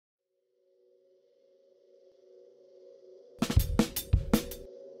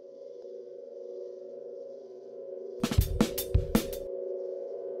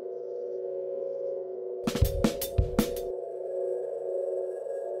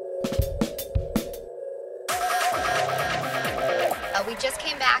We just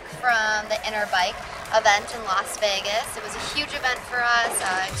came back from the Interbike event in Las Vegas. It was a huge event for us,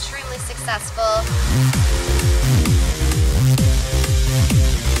 extremely successful.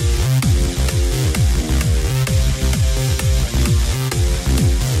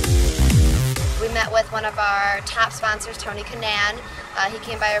 We met with one of our top sponsors, Tony Kanan. He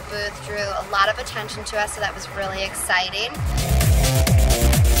came by our booth, drew a lot of attention to us, so that was really exciting.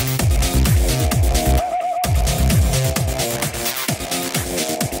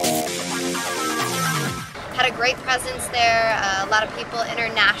 Had a great presence there. A lot of people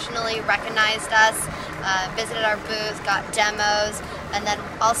internationally recognized us, visited our booth, got demos, and then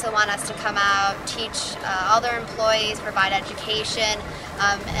also want us to come out, teach all their employees, provide education,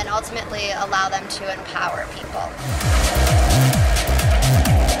 and ultimately allow them to empower people.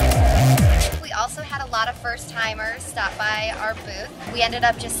 We also had a lot of first-timers stop by our booth. We ended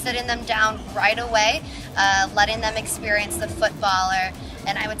up just sitting them down right away, letting them experience the footballer,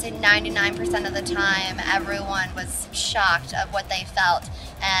 and I would say 99% of the time everyone was shocked of what they felt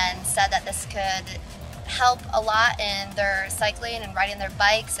and said that this could help a lot in their cycling and riding their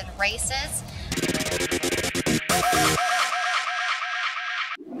bikes and races.